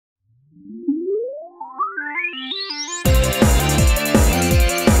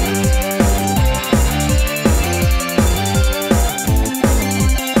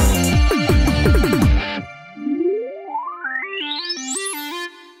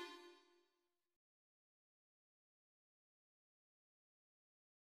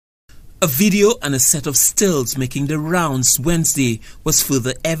A video and a set of stills making the rounds Wednesday was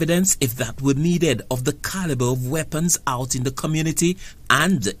further evidence, if that were needed, of the caliber of weapons out in the community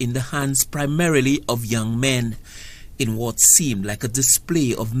and in the hands primarily of young men. In what seemed like a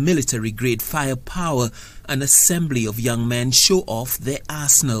display of military-grade firepower, an assembly of young men show off their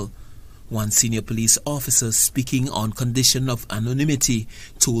arsenal. One senior police officer, speaking on condition of anonymity,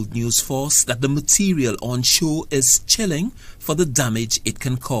 told News Force that the material on show is chilling for the damage it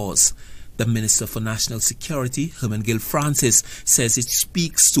can cause. The Minister for National Security, Herman Gill Francis, says it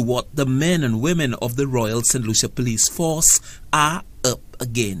speaks to what the men and women of the Royal St. Lucia Police Force are up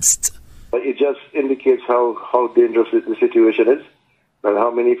against. It just indicates how dangerous the situation is and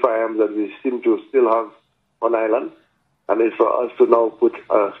how many firearms that we seem to still have on island. And it's for us to now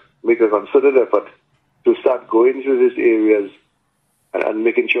make a concerted effort to start going through these areas and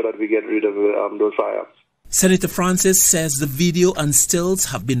making sure that we get rid of those firearms. Senator Francis says the video and stills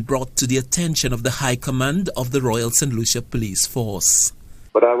have been brought to the attention of the High Command of the Royal St. Lucia Police Force.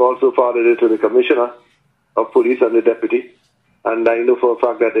 But I've also forwarded it to the Commissioner of Police and the Deputy, and I know for a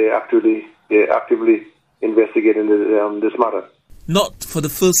fact that they're actively investigating this matter. Not for the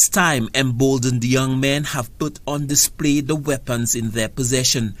first time, emboldened young men have put on display the weapons in their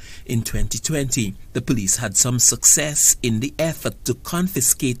possession. In 2020, the police had some success in the effort to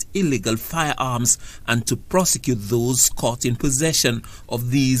confiscate illegal firearms and to prosecute those caught in possession of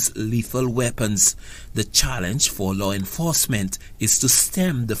these lethal weapons. The challenge for law enforcement is to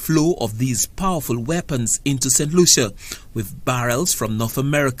stem the flow of these powerful weapons into St. Lucia, with barrels from North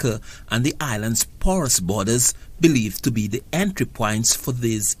America and the island's porous borders believed to be the entry points for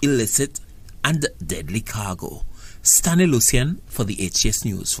this illicit and deadly cargo. Stanley Lucian for the HCS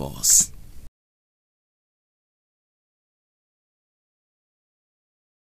News Force.